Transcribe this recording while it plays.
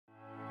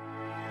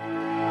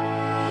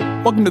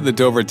Welcome to the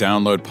Dover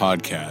Download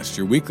Podcast,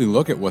 your weekly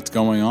look at what's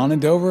going on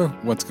in Dover,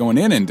 what's going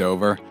in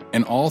Dover,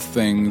 and all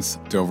things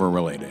Dover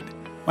related.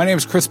 My name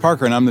is Chris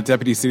Parker, and I'm the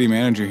Deputy City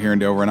Manager here in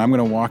Dover, and I'm going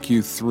to walk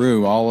you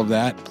through all of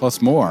that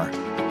plus more.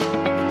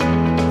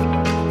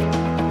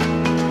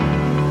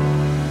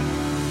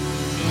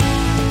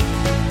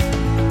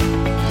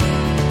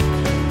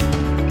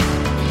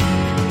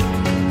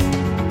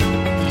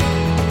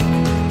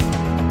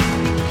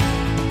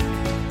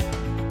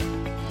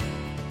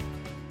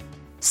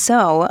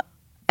 So,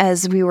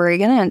 as we were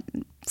going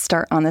to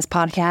start on this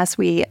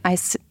podcast, I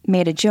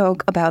made a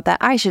joke about that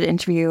I should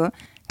interview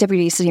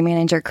Deputy City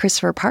Manager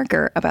Christopher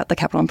Parker about the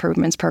capital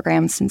improvements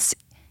program since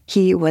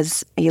he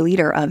was a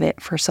leader of it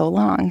for so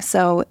long.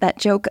 So that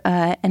joke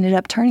ended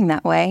up turning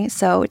that way.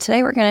 So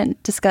today we're going to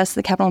discuss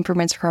the capital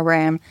improvements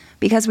program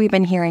because we've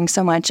been hearing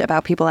so much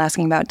about people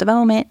asking about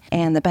development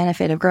and the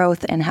benefit of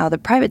growth and how the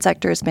private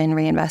sector has been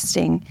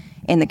reinvesting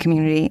in the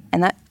community.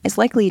 And that is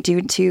likely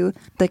due to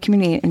the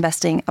community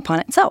investing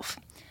upon itself.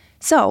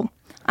 So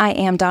I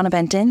am Donna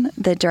Benton,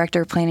 the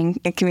Director of Planning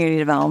and Community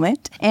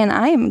Development, and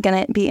I am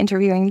going to be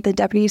interviewing the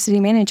Deputy City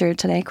Manager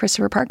today,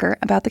 Christopher Parker,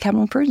 about the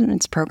capital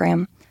improvements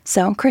program.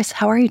 So, Chris,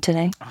 how are you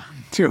today?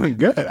 Doing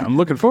good. I'm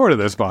looking forward to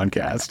this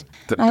podcast.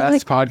 The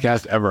best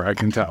podcast ever, I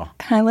can tell.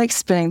 I like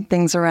spinning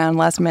things around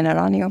last minute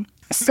on you.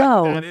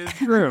 So That is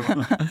true.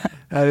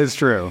 That is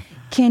true.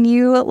 Can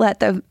you let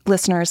the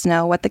listeners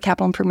know what the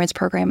capital improvements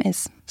program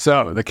is?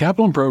 So the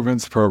capital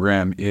improvements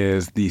program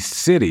is the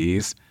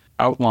city's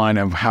outline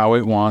of how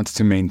it wants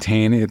to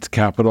maintain its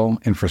capital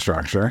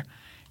infrastructure,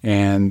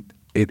 and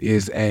it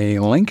is a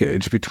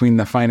linkage between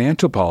the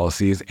financial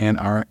policies and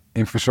our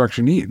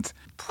infrastructure needs.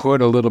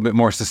 Put a little bit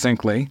more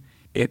succinctly,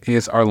 it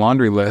is our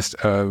laundry list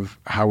of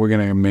how we're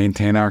going to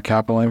maintain our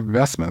capital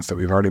investments that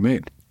we've already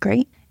made.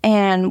 Great.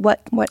 And what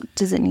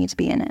does it need to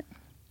be in it?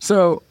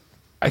 So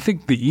I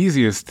think the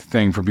easiest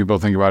thing for people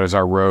to think about is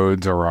our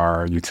roads or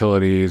our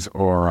utilities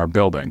or our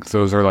buildings.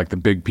 Those are like the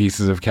big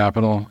pieces of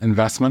capital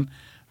investment.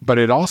 But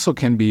it also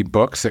can be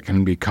books, it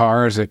can be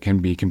cars, it can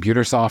be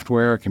computer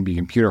software, it can be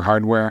computer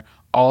hardware.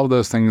 All of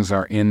those things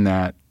are in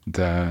that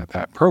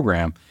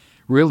program.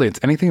 Really, it's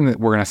anything that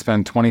we're going to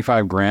spend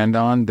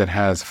 $25,000 on that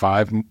has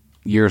 5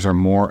 years or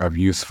more of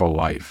useful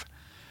life.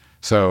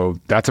 So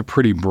that's a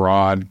pretty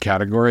broad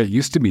category. It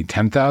used to be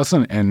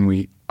 10,000, and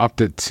we upped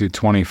it to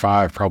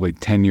 25 probably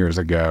 10 years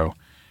ago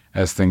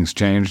as things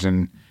changed.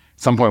 And at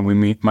some point,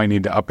 we might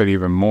need to up it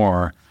even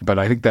more. But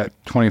I think that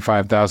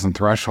 25,000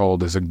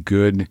 threshold is a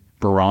good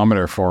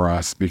barometer for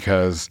us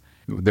because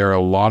there are a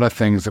lot of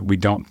things that we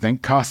don't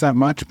think cost that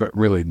much, but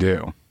really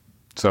do.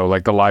 So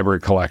like the library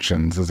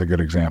collections is a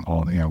good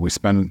example. You know, we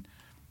spend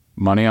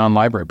money on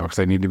library books.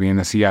 They need to be in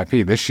the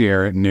CIP. This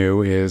year,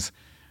 new is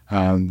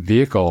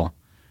vehicle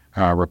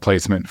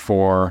replacement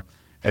for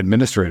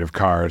administrative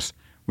cars.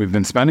 We've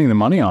been spending the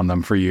money on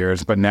them for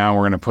years, but now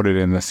we're going to put it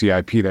in the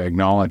CIP to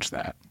acknowledge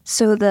that.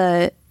 So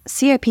the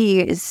CIP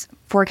is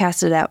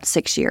forecasted out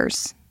 6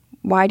 years.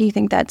 Why do you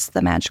think that's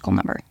the magical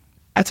number?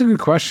 That's a good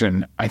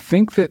question. I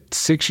think that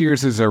 6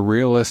 years is a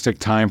realistic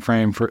time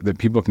frame for that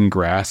people can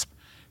grasp.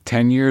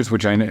 10 years,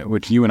 which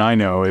you and I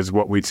know is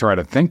what we try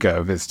to think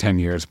of as 10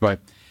 years,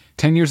 but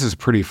 10 years is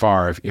pretty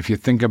far. If you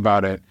think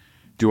about it,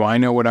 do I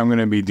know what I'm going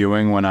to be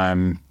doing when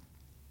I'm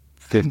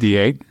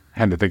 58? I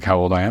had to think how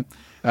old I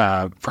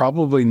am.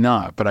 Probably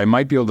not, but I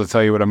might be able to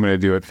tell you what I'm going to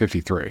do at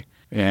 53.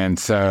 And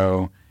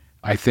so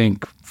I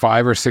think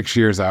 5 or 6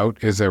 years out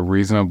is a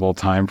reasonable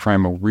time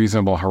frame, a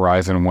reasonable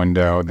horizon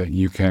window that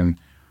you can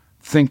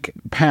think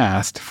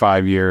past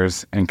 5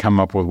 years and come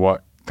up with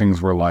what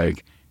things were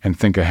like and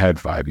think ahead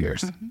 5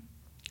 years. Mm-hmm.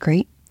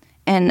 Great.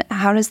 And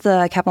how does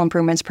the capital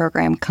improvements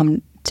program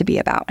come to be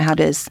about?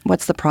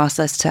 What's the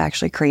process to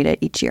actually create it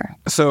each year?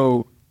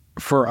 So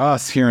for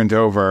us here in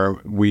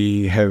Dover,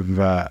 we have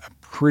a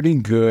pretty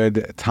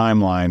good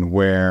timeline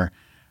where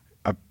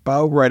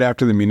about right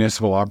after the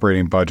municipal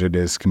operating budget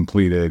is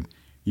completed,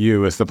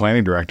 you as the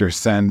planning director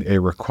send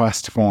a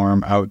request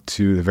form out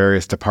to the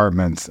various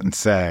departments and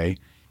say,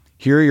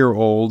 here are your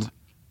old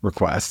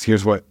requests.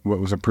 Here's what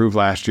was approved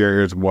last year.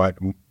 Here's what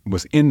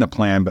was in the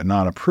plan but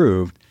not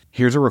approved.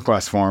 Here's a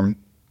request form.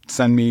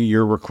 Send me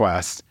your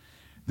request.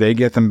 They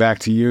get them back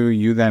to you.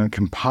 You then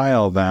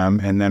compile them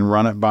and then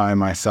run it by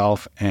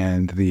myself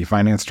and the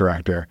finance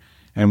director.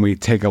 And we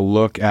take a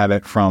look at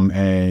it from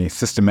a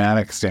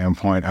systematic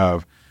standpoint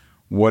of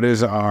what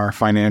is our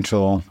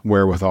financial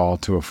wherewithal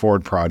to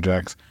afford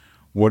projects?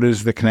 What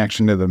is the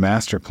connection to the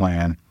master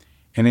plan?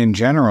 And in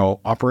general,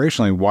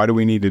 operationally, why do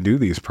we need to do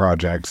these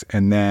projects?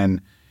 And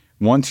then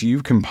once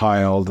you've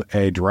compiled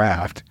a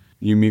draft,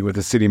 you meet with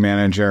the city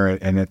manager,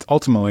 and it's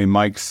ultimately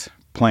Mike's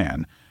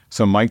plan.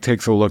 So Mike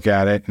takes a look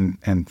at it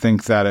and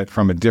thinks at it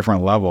from a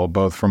different level,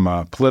 both from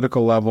a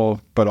political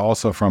level, but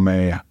also from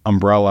a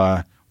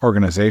umbrella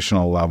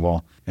organizational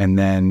level, and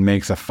then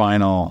makes a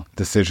final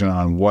decision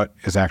on what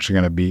is actually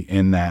going to be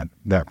in that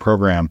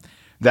program.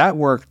 That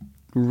work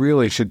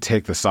really should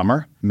take the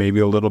summer, maybe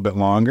a little bit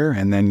longer,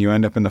 and then you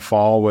end up in the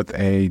fall with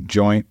a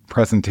joint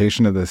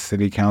presentation of the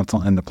city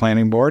council and the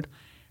planning board.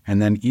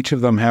 And then each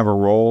of them have a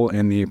role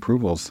in the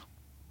approvals.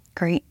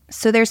 Great.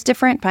 So there's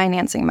different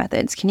financing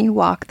methods. Can you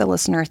walk the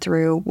listener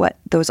through what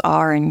those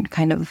are and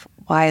kind of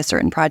why a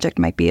certain project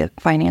might be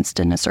financed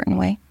in a certain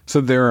way?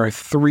 So there are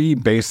three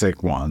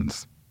basic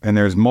ones, and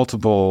there's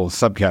multiple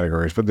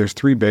subcategories, but there's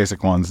three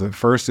basic ones. The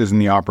first is in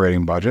the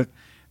operating budget.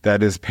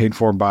 That is paid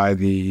for by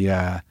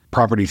the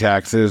property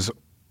taxes,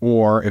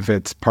 or if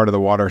it's part of the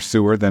water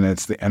sewer, then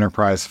it's the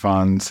enterprise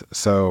funds.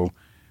 So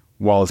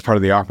while it's part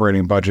of the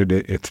operating budget,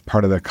 it's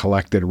part of the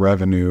collected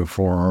revenue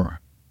for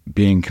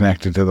being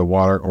connected to the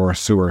water or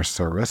sewer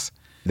service.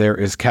 There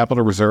is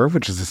capital reserve,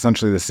 which is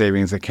essentially the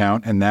savings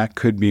account, and that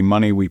could be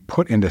money we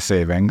put into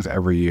savings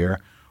every year,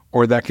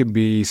 or that could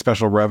be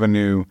special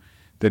revenue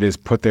that is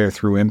put there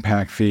through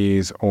impact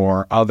fees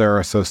or other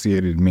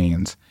associated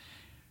means.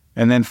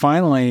 And then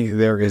finally,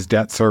 there is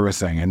debt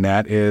servicing, and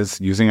that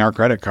is using our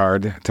credit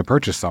card to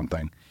purchase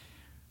something.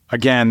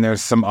 Again,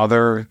 there's some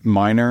other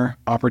minor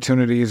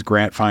opportunities,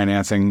 grant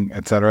financing,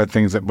 et cetera,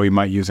 things that we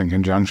might use in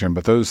conjunction,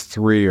 but those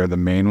three are the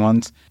main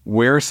ones.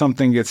 Where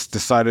something gets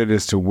decided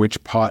as to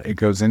which pot it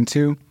goes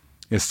into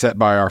is set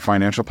by our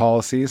financial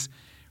policies.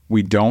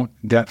 We don't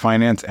debt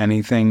finance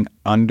anything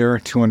under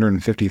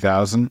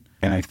 $250,000,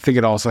 and I think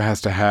it also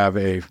has to have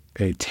a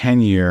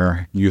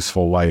 10-year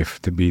useful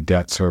life to be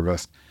debt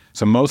serviced.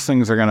 So most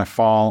things are going to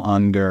fall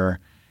under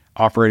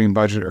operating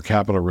budget or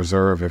capital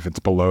reserve if it's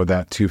below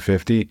that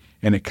 250,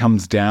 and it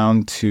comes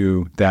down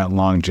to that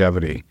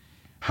longevity,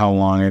 how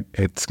long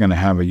it's going to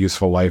have a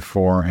useful life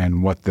for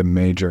and what the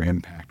major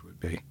impact would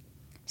be.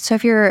 So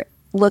if you're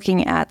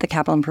looking at the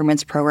Capital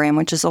Improvements Program,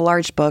 which is a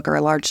large book or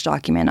a large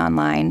document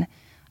online,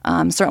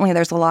 certainly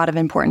there's a lot of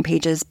important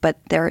pages, but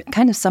they're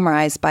kind of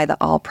summarized by the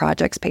All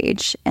Projects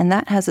page, and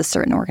that has a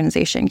certain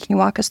organization. Can you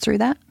walk us through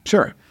that?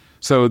 Sure.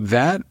 So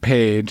that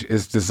page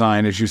is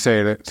designed, as you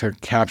say, to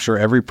capture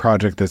every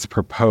project that's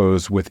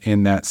proposed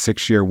within that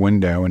 6-year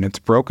window, and it's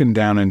broken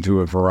down into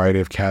a variety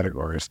of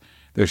categories.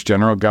 There's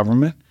general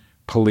government,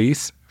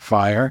 police,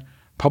 fire,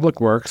 public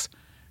works,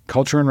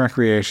 culture and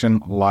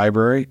recreation,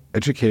 library,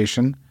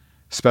 education,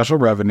 special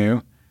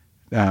revenue,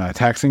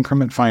 tax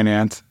increment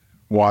finance,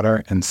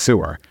 water, and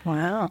sewer.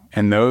 Wow.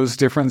 And those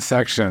different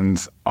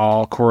sections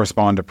all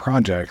correspond to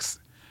projects.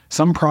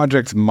 Some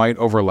projects might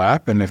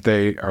overlap, and if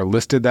they are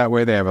listed that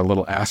way, they have a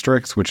little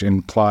asterisk, which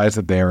implies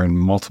that they are in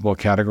multiple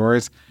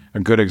categories.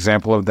 A good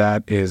example of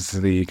that is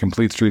the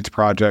Complete Streets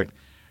project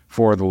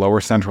for the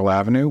Lower Central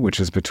Avenue, which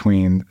is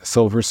between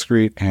Silver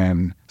Street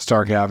and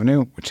Stark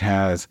Avenue, which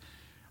has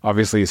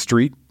obviously a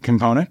street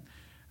component,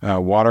 a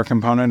water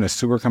component, a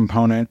sewer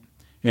component,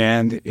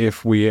 and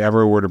if we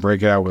ever were to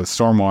break it out with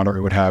stormwater,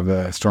 it would have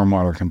a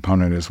stormwater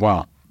component as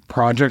well.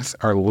 Projects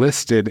are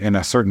listed in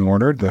a certain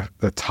order.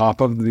 The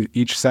top of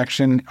each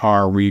section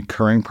are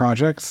recurring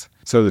projects.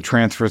 So the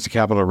transfers to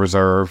capital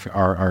reserve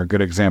are a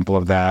good example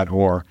of that.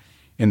 Or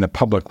in the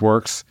public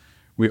works,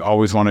 we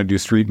always want to do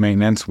street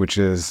maintenance, which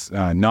is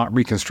not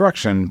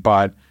reconstruction,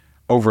 but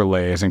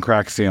overlays and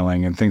crack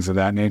sealing and things of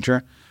that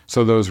nature.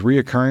 So those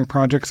reoccurring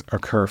projects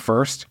occur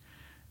first.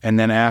 And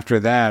then after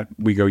that,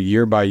 we go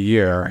year by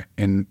year.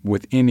 And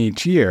within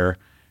each year,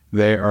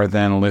 they are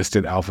then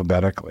listed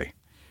alphabetically.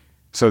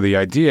 So the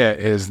idea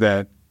is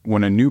that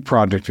when a new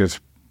project is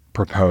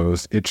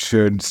proposed, it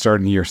should start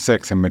in year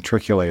 6 and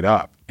matriculate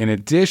up. In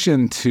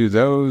addition to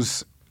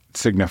those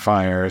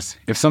signifiers,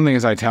 if something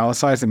is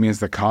italicized, it means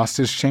the cost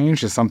has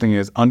changed. If something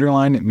is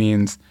underlined, it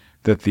means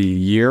that the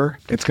year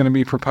it's going to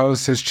be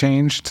proposed has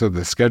changed, so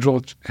the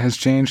schedule has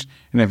changed.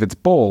 And if it's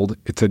bold,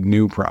 it's a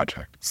new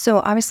project.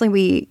 So obviously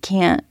we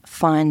can't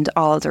fund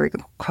all of the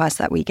requests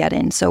that we get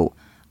in. So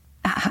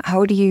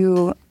how do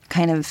you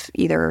kind of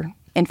either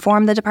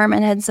inform the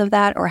department heads of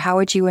that, or how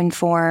would you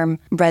inform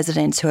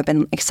residents who have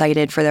been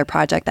excited for their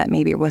project that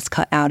maybe was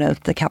cut out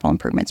of the capital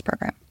improvements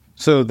program?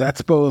 So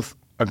that's both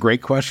a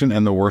great question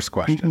and the worst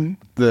question.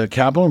 Mm-hmm. The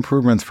capital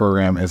improvements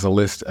program is a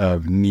list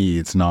of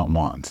needs, not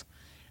wants.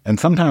 And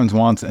sometimes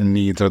wants and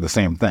needs are the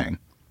same thing.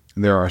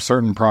 There are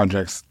certain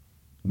projects,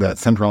 that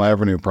Central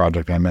Avenue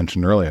project I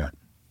mentioned earlier,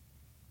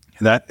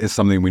 that is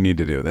something we need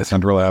to do. The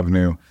Central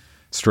Avenue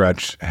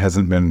stretch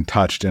hasn't been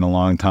touched in a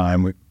long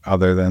time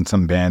other than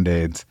some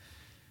Band-Aids.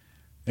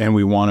 And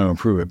we want to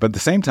improve it. But at the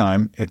same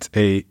time, it's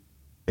a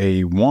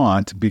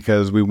want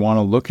because we want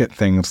to look at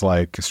things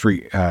like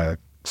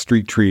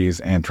street trees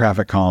and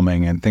traffic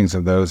calming and things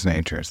of those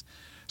natures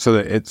so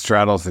that it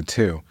straddles the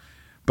two.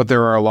 But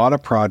there are a lot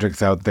of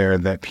projects out there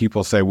that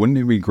people say, wouldn't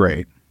it be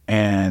great?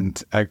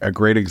 And a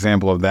great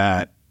example of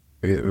that,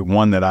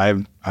 one that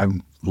I've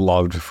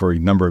loved for a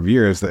number of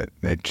years that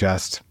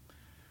just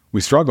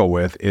we struggle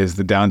with, is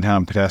the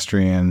Downtown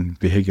Pedestrian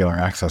Vehicular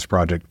Access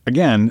Project.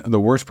 Again,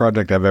 the worst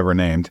project I've ever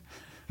named.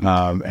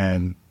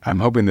 And I'm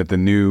hoping that the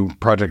new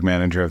project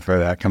manager for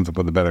that comes up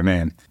with a better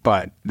name.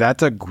 But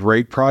that's a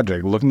great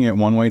project. Looking at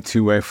one-way,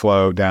 two-way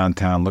flow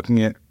downtown,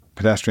 looking at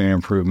pedestrian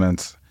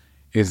improvements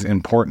is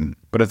important.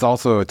 But it's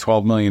also a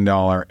 $12 million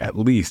at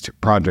least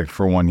project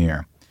for 1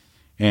 year.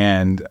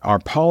 And our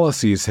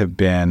policies have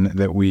been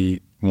that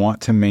we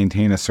want to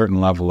maintain a certain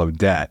level of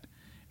debt.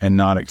 and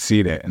not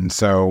exceed it. And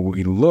so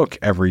we look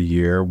every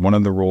year. One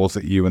of the roles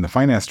that you and the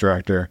finance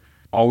director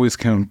always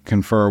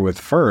confer with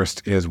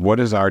first is, what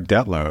is our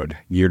debt load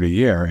year to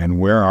year, and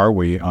where are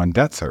we on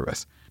debt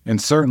service?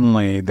 And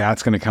certainly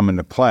that's going to come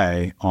into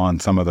play on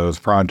some of those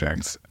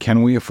projects.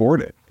 Can we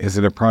afford it? Is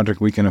it a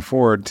project we can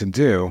afford to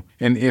do?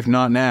 And if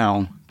not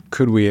now,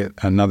 could we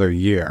another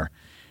year?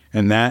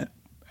 And that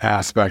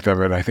aspect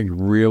of it, I think,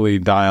 really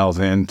dials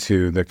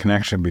into the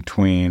connection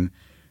between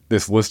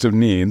this list of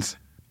needs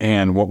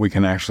and what we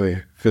can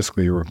actually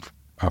fiscally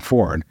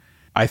afford.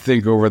 I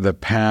think over the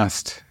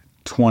past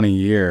 20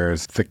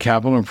 years, the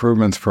capital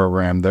improvements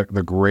program, the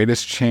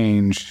greatest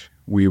change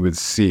we would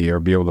see or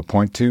be able to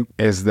point to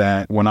is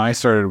that when I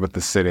started with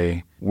the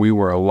city, we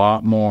were a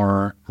lot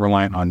more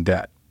reliant on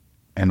debt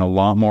and a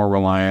lot more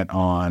reliant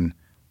on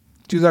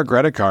use our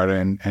credit card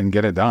and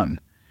get it done.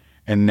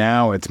 And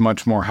now it's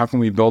much more, how can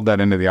we build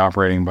that into the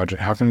operating budget?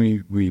 How can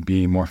we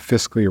be more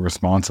fiscally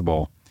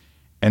responsible?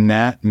 And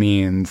that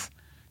means,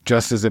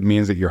 just as it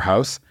means at your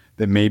house,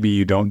 that maybe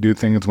you don't do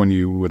things when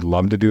you would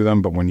love to do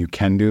them, but when you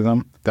can do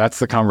them. That's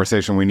the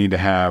conversation we need to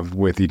have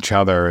with each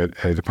other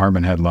at a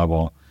department head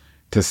level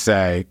to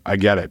say, I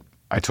get it.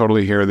 I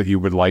totally hear that you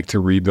would like to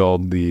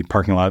rebuild the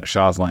parking lot at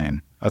Shaw's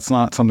Lane. That's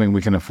not something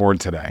we can afford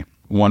today.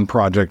 One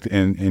project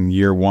in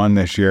year one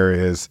this year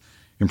is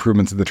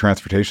improvements at the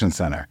transportation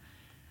center.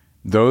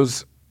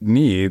 Those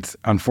needs,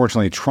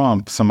 unfortunately,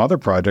 trump some other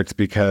projects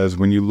because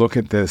when you look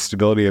at the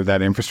stability of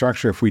that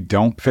infrastructure, if we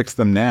don't fix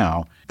them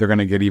now, they're going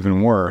to get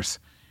even worse,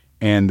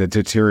 and the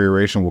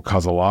deterioration will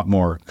cause a lot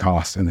more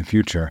cost in the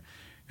future.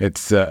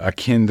 It's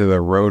akin to the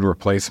road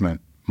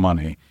replacement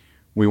money.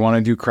 We want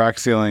to do crack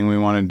sealing, we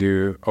want to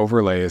do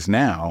overlays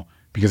now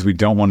because we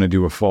don't want to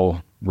do a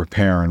full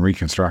repair and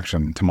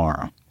reconstruction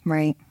tomorrow.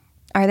 Right.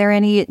 Are there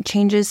any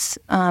changes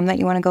that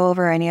you want to go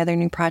over, or any other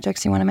new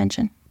projects you want to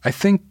mention? I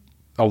think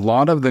a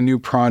lot of the new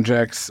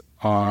projects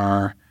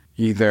are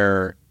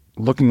either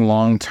looking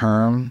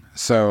long-term.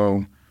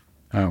 So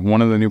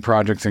one of the new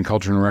projects in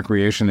culture and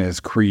recreation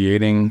is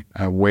creating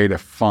a way to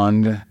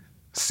fund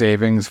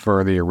savings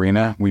for the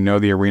arena. We know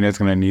the arena is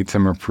going to need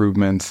some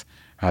improvements.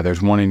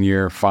 There's one in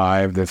year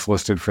 5 that's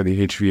listed for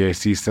the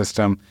HVAC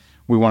system.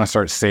 We want to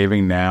start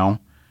saving now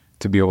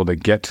to be able to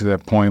get to the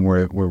point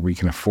where we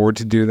can afford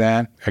to do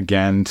that.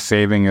 Again,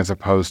 saving as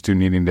opposed to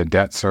needing the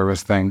debt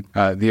service thing.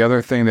 The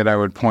other thing that I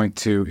would point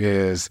to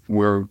is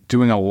we're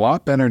doing a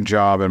lot better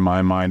job, in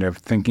my mind, of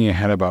thinking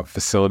ahead about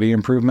facility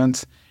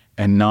improvements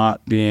and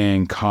not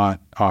being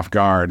caught off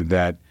guard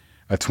that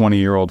a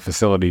 20-year-old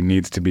facility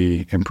needs to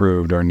be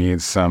improved or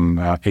needs some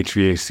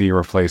HVAC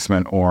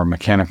replacement or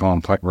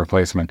mechanical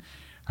replacement.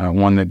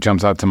 One that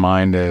jumps out to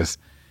mind is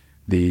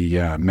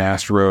the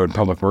Mast Road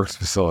Public Works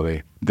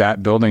facility.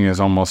 That building is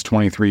almost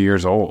 23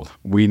 years old.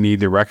 We need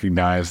to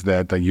recognize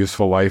that the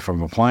useful life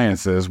of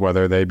appliances,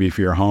 whether they be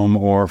for your home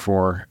or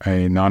for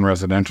a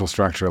non-residential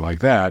structure like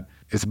that,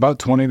 is about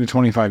 20 to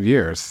 25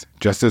 years,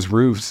 just as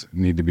roofs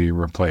need to be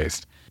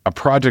replaced. A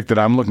project that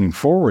I'm looking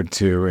forward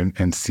to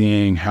and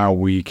seeing how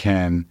we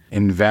can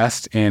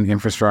invest in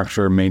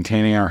infrastructure,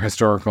 maintaining our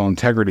historical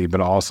integrity,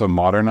 but also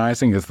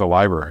modernizing is the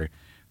library.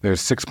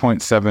 There's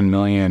 $6.7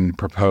 million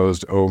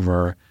proposed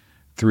over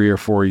 3 or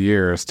 4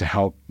 years to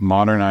help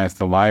modernize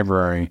the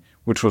library,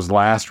 which was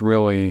last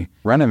really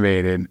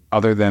renovated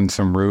other than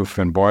some roof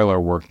and boiler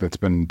work that's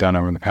been done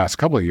over the past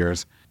couple of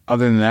years.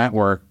 Other than that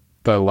work,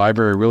 the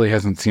library really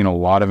hasn't seen a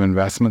lot of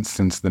investment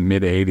since the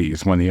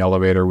mid-'80s when the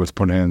elevator was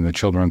put in and the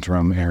children's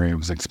room area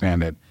was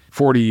expanded.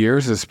 40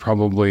 years is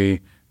probably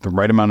the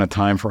right amount of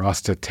time for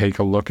us to take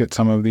a look at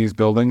some of these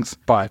buildings.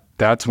 But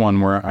that's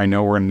one where I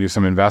know we're going to do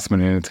some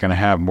investment in. It's going to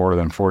have more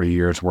than 40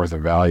 years worth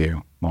of value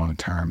long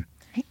term.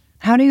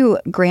 How do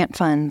grant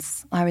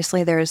funds,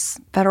 obviously there's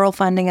federal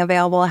funding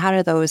available, how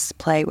do those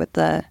play with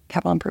the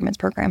capital improvements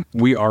program?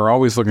 We are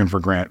always looking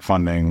for grant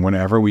funding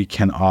whenever we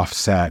can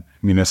offset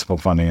municipal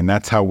funding, and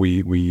that's how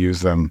we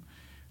use them.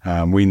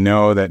 We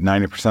know that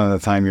 90% of the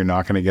time you're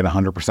not going to get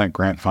 100%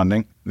 grant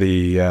funding.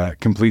 The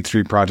Complete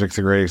Street Project's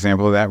a great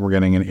example of that. We're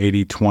getting an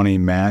 80-20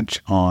 match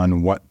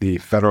on what the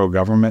federal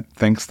government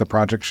thinks the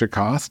project should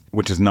cost,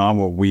 which is not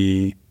what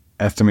we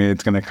estimated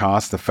it's going to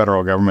cost. The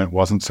federal government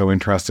wasn't so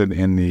interested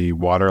in the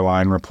water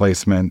line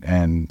replacement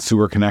and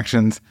sewer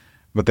connections,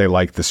 but they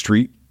like the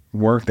street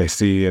work. They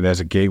see it as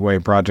a gateway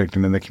project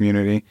into the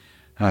community.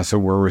 So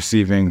we're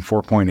receiving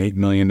 $4.8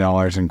 million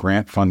in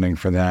grant funding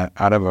for that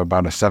out of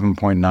about a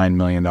 $7.9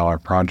 million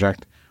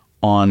project.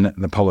 On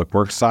the public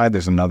works side,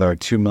 there's another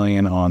 $2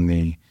 million on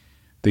the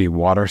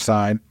water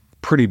side.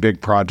 Pretty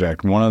big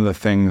project. One of the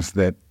things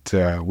that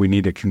we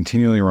need to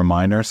continually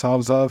remind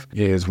ourselves of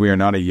is we are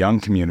not a young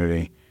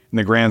community. In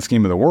the grand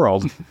scheme of the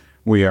world,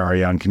 we are a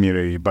young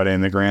community, but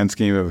in the grand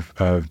scheme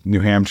of New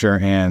Hampshire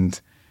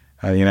and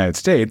the United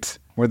States,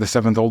 we're the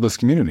 7th oldest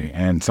community.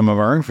 And some of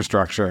our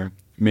infrastructure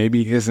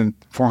maybe isn't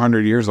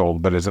 400 years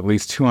old, but is at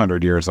least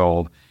 200 years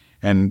old.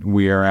 And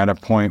we are at a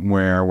point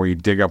where we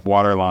dig up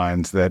water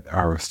lines that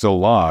are still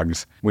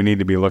logs. We need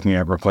to be looking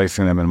at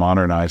replacing them and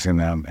modernizing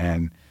them.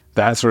 And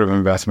that sort of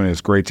investment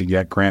is great to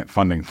get grant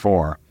funding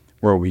for.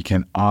 where we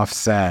can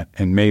offset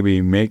and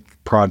maybe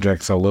make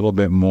projects a little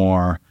bit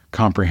more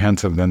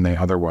comprehensive than they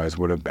otherwise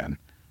would have been.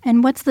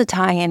 And what's the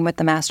tie-in with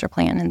the master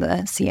plan and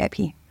the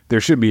CIP?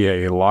 There should be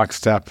a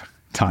lockstep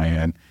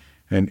tie-in.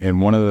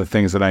 And one of the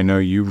things that I know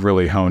you've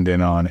really honed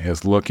in on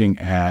is looking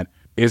at,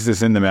 is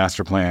this in the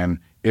master plan?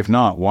 If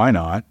not, why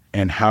not?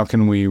 And how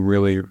can we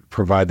really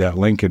provide that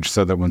linkage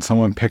so that when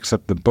someone picks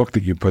up the book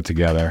that you put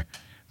together,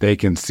 they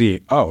can see,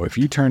 oh, if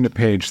you turn to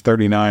page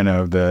 39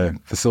 of the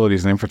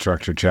facilities and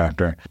infrastructure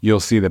chapter, you'll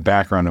see the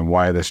background of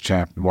why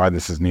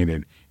this is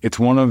needed. It's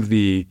one of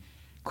the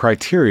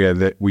criteria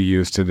that we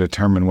use to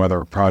determine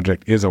whether a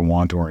project is a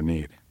want or a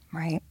need.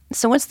 Right.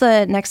 So what's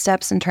the next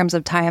steps in terms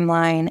of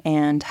timeline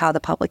and how the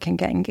public can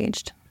get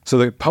engaged? So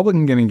the public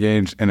can get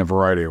engaged in a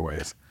variety of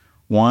ways.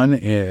 One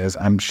is,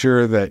 I'm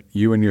sure that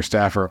you and your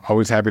staff are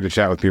always happy to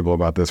chat with people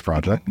about this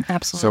project.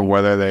 Absolutely. So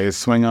whether they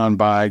swing on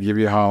by, give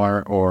you a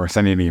holler, or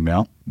send you an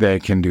email, they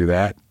can do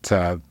that.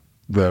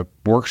 The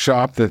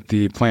workshop that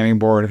the planning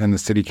board and the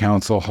city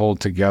council hold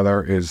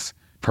together is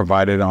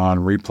provided on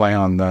replay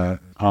on the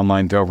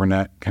online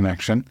DoverNet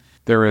connection.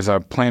 There is a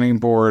planning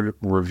board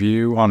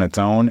review on its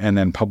own and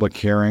then public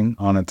hearing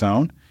on its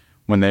own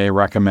when they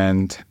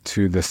recommend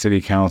to the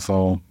city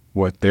council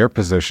what their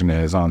position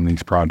is on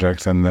these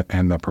projects and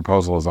the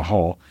proposal as a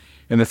whole.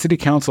 And the city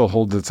council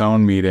holds its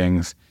own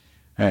meetings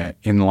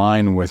in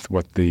line with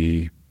what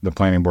the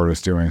planning board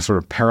is doing, sort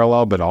of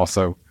parallel but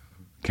also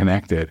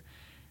connected,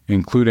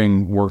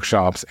 including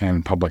workshops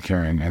and public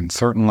hearing. And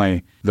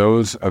certainly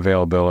those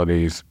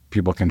availabilities,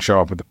 people can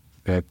show up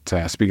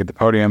speak at the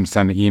podium,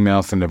 send an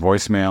email, send a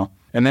voicemail.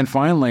 And then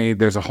finally,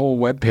 there's a whole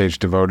webpage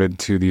devoted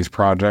to these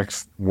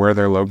projects, where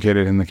they're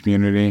located in the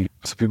community,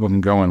 so people can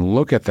go and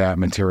look at that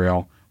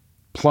material,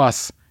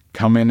 plus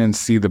come in and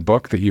see the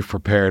book that you've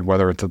prepared,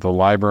 whether it's at the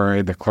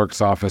library, the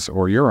clerk's office,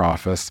 or your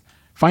office.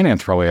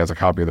 Finance probably has a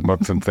copy of the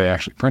book since they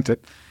actually print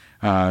it.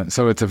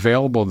 So it's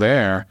available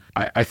there.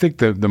 I think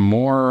the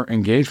more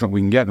engagement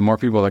we can get, the more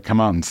people that come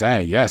out and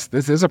say, yes,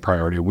 this is a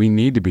priority. We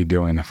need to be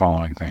doing the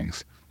following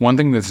things. One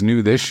thing that's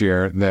new this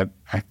year that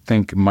I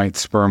think might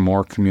spur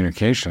more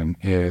communication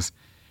is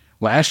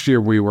last year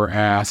we were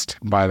asked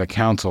by the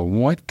council,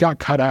 what got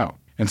cut out?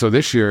 And so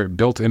this year,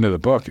 built into the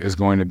book is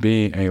going to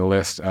be a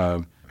list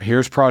of,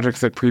 here's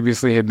projects that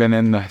previously had been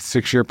in the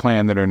 6-year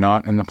plan that are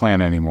not in the plan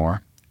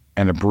anymore,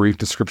 and a brief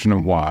description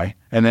of why.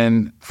 And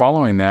then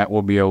following that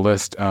will be a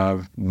list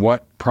of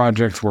what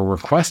projects were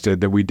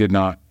requested that we did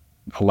not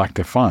elect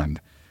to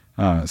fund.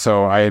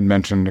 So I had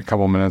mentioned a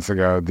couple minutes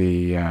ago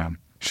the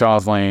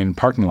Shaw's Lane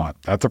parking lot.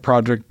 That's a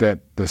project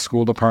that the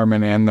school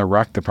department and the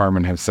rec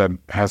department have said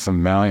has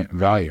some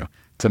value.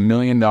 It's $1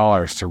 million to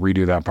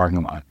redo that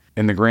parking lot.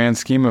 In the grand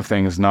scheme of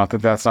things, not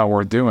that that's not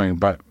worth doing,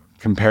 but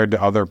compared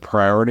to other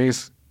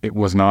priorities, it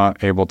was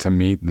not able to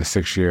meet the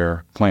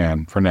 6-year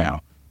plan for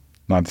now.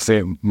 Not to say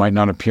it might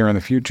not appear in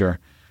the future.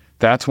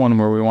 That's one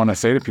where we want to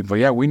say to people,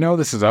 yeah, we know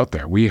this is out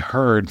there. We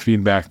heard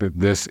feedback that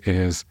this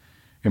is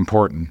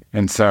important.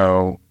 And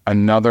so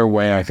another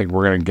way I think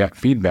we're going to get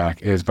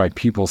feedback is by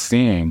people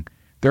seeing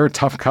there are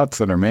tough cuts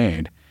that are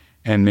made.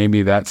 And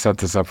maybe that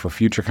sets us up for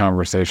future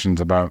conversations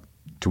about,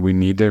 do we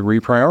need to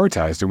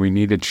reprioritize? Do we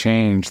need to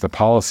change the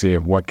policy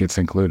of what gets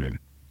included?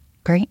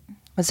 Great.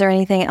 Was there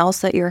anything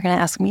else that you were going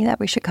to ask me that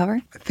we should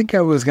cover? I think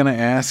I was going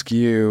to ask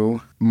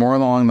you more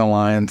along the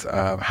lines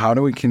of, how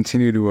do we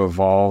continue to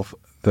evolve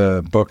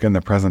the book and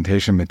the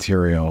presentation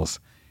materials,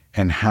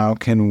 and how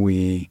can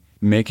we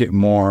make it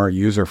more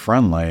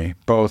user-friendly,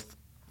 both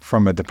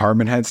from a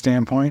department head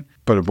standpoint,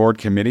 but a board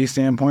committee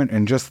standpoint,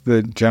 and just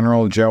the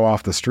general Joe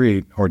off the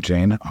street or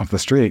Jane off the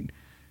street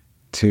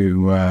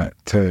to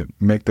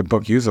make the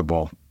book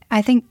usable?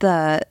 I think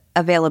the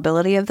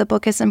availability of the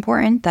book is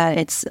important, that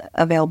it's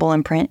available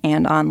in print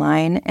and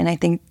online. And I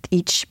think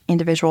each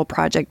individual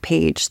project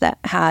page that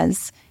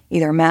has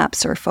either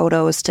maps or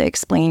photos to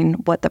explain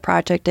what the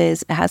project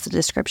is, it has the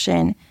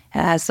description, it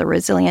has the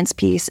resilience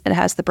piece, it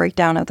has the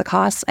breakdown of the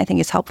costs, I think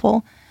is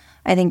helpful.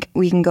 I think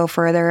we can go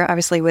further,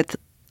 obviously, with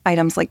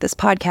items like this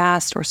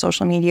podcast or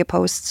social media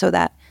posts, so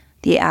that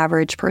the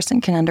average person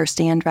can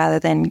understand, rather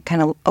than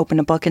kind of open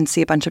a book and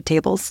see a bunch of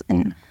tables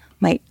and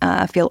might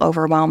feel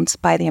overwhelmed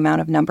by the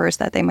amount of numbers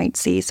that they might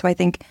see. So I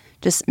think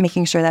just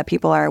making sure that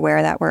people are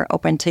aware that we're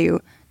open to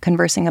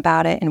conversing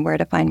about it and where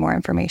to find more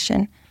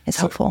information is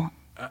helpful.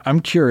 I'm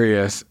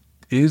curious,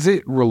 is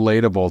it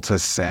relatable to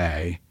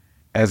say,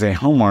 as a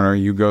homeowner,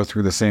 you go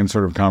through the same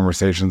sort of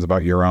conversations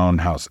about your own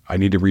house? I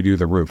need to redo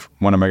the roof.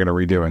 What am I going to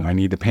redo? I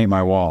need to paint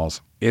my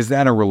walls. Is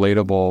that a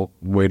relatable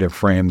way to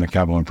frame the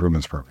capital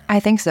improvements program? I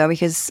think so,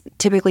 because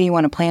typically you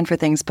want to plan for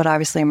things, but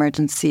obviously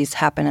emergencies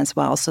happen as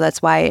well. So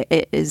that's why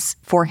it is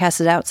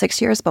forecasted out 6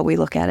 years, but we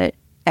look at it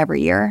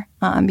every year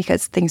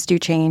because things do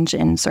change.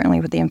 And certainly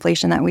with the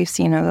inflation that we've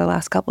seen over the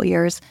last couple of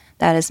years,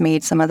 that has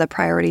made some of the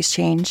priorities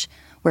change,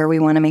 where we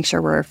want to make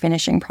sure we're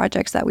finishing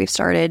projects that we've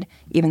started,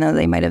 even though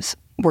they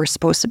were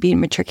supposed to be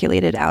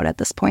matriculated out at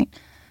this point.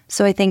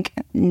 So I think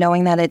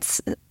knowing that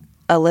it's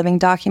a living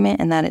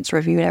document and that it's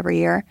reviewed every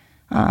year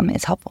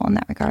is helpful in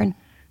that regard.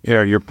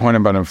 Your point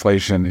about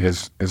inflation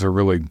is a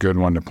really good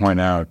one to point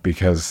out,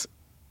 because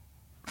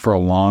for a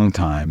long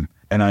time,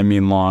 and I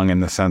mean long in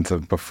the sense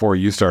of before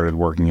you started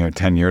working here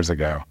 10 years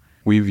ago,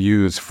 we've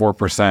used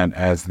 4%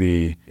 as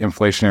the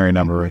inflationary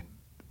number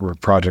where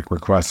project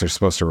requests are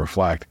supposed to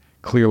reflect.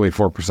 Clearly,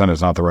 4%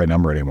 is not the right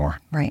number anymore.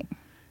 Right.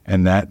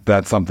 And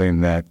that's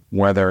something that,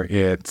 whether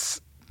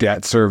it's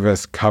debt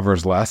service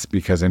covers less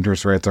because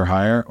interest rates are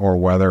higher, or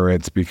whether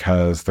it's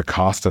because the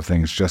cost of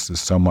things just is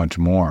so much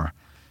more.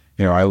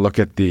 I look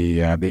at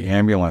the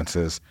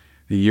ambulances.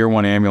 The year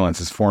one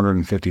ambulance is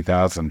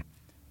 $450,000. It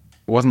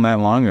wasn't that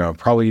long ago,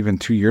 probably even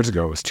 2 years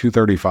ago, it was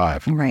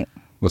 $235,000. Right.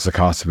 Was the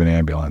cost of an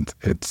ambulance.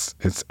 It's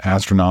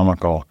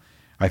astronomical.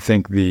 I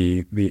think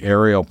the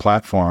aerial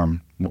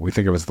platform, what we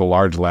think of as the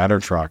large ladder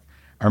truck,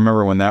 I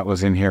remember when that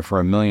was in here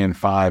for $1.5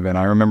 million, and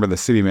I remember the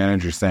city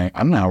manager saying,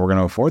 I don't know how we're going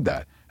to afford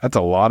that. That's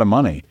a lot of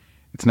money.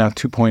 It's now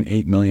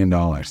 $2.8 million.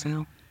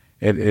 Wow.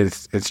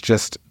 It's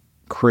just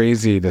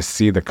crazy to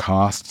see the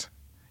cost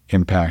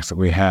impacts that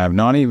we have,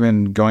 not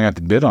even going out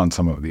to bid on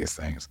some of these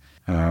things.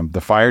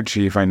 The fire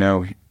chief, I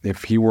know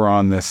if he were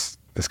on this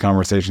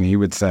conversation, he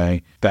would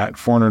say that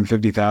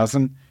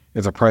 $450,000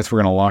 is a price we're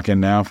going to lock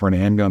in now for an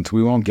ambulance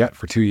we won't get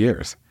for 2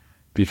 years,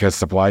 because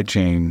supply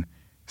chain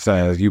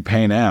says you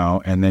pay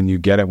now and then you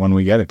get it when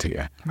we get it to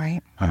you.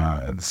 Right.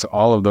 So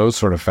all of those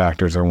sort of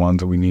factors are ones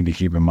that we need to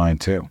keep in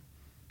mind too.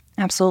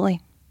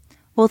 Absolutely.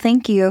 Well,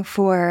 thank you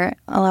for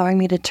allowing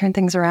me to turn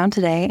things around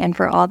today and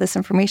for all this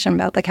information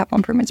about the Capital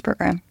Improvements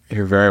Program.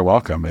 You're very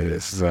welcome. It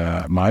is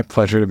my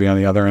pleasure to be on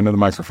the other end of the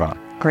microphone.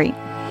 Great.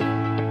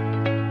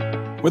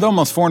 With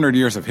almost 400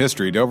 years of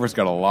history, Dover's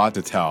got a lot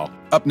to tell.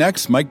 Up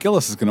next, Mike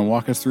Gillis is going to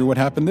walk us through what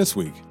happened this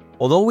week.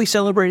 Although we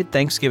celebrated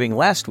Thanksgiving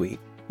last week,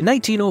 in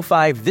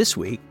 1905 this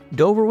week,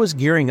 Dover was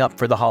gearing up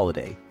for the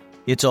holiday.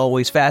 It's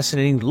always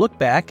fascinating to look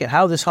back at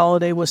how this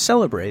holiday was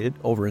celebrated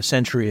over a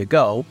century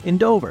ago in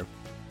Dover.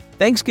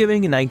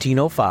 Thanksgiving in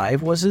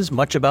 1905 was as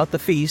much about the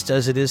feast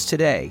as it is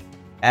today.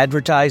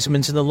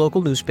 Advertisements in the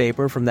local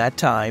newspaper from that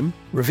time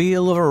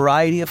reveal a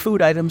variety of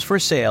food items for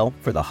sale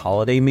for the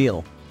holiday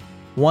meal.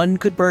 One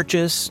could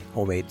purchase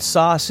homemade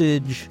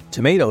sausage,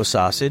 tomato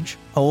sausage,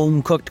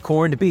 home-cooked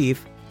corned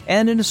beef,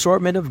 and an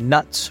assortment of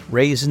nuts,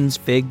 raisins,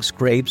 figs,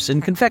 grapes,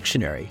 and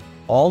confectionery,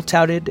 all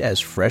touted as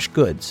fresh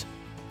goods.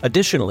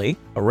 Additionally,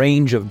 a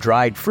range of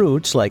dried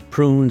fruits like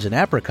prunes and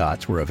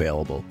apricots were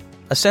available,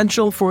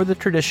 essential for the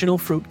traditional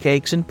fruit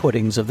cakes and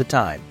puddings of the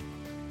time.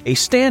 A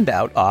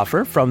standout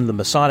offer from the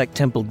Masonic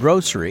Temple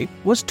Grocery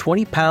was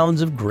 20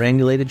 pounds of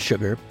granulated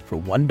sugar for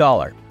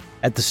 $1.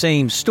 At the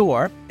same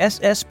store,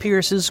 S.S.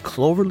 Pierce's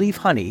Cloverleaf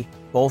Honey,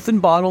 both in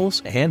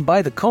bottles and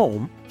by the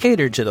comb,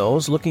 catered to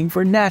those looking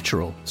for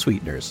natural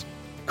sweeteners.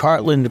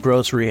 Cartland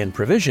Grocery and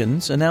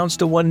Provisions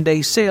announced a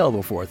one-day sale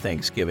before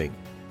Thanksgiving,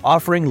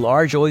 offering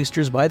large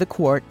oysters by the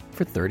quart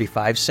for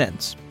 35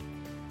 cents.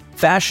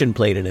 Fashion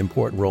played an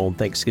important role in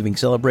Thanksgiving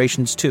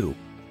celebrations, too.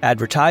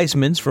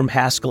 Advertisements from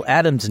Haskell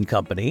Adams &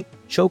 Company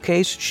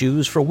showcased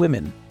shoes for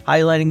women,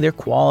 highlighting their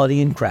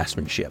quality and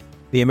craftsmanship.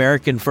 The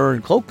American Fur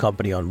and Cloak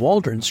Company on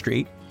Waldron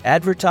Street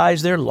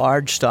advertised their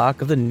large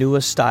stock of the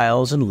newest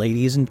styles in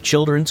ladies' and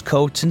children's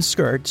coats and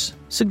skirts,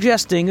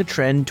 suggesting a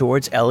trend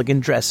towards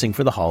elegant dressing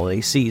for the holiday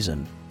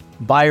season.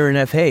 Byron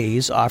F.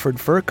 Hayes offered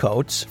fur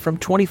coats from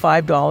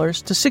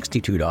 $25 to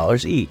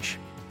 $62 each.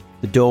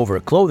 The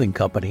Dover Clothing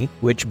Company,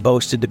 which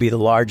boasted to be the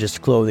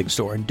largest clothing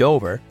store in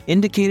Dover,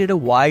 indicated a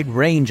wide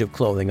range of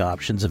clothing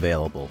options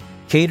available,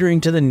 catering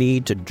to the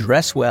need to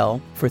dress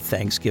well for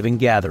Thanksgiving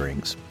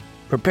gatherings.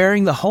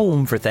 Preparing the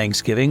home for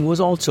Thanksgiving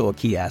was also a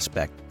key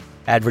aspect.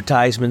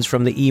 Advertisements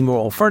from the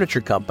Emerald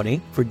Furniture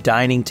Company for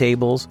dining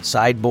tables,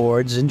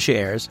 sideboards, and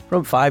chairs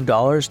from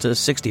 $5 to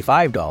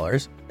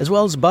 $65, as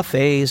well as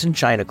buffets and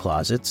china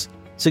closets,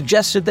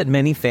 suggested that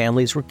many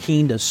families were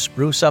keen to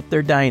spruce up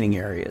their dining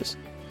areas.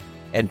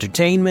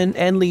 Entertainment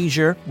and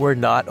leisure were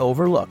not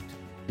overlooked.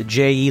 The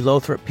J.E.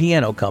 Lothrop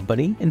Piano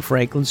Company in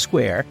Franklin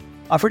Square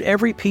offered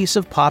every piece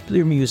of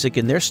popular music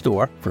in their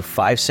store for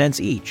 5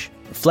 cents each,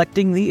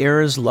 reflecting the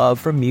era's love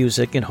for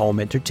music and home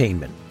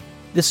entertainment.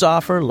 This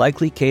offer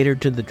likely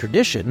catered to the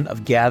tradition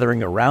of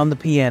gathering around the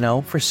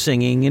piano for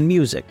singing and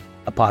music,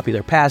 a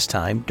popular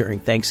pastime during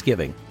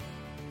Thanksgiving.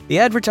 The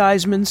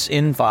advertisements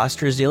in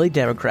Foster's Daily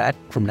Democrat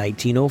from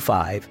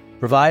 1905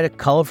 provide a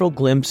colorful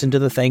glimpse into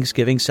the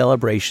Thanksgiving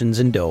celebrations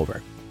in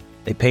Dover.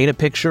 They paint a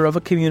picture of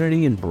a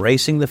community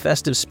embracing the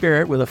festive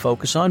spirit with a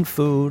focus on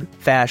food,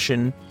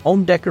 fashion,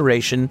 home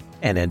decoration,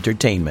 and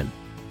entertainment.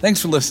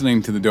 Thanks for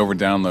listening to the Dover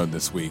Download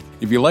this week.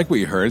 If you like what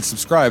you heard,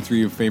 subscribe through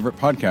your favorite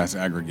podcast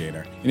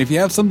aggregator. And if you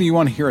have something you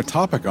want to hear a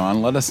topic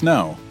on, let us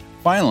know.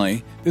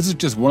 Finally, this is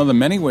just one of the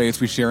many ways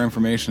we share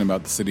information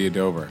about the city of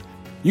Dover.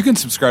 You can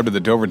subscribe to the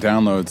Dover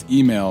Downloads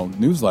email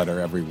newsletter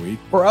every week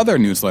or other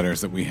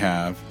newsletters that we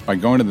have by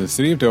going to the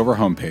City of Dover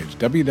homepage,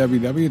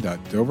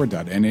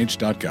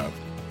 www.dover.nh.gov.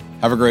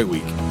 Have a great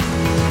week.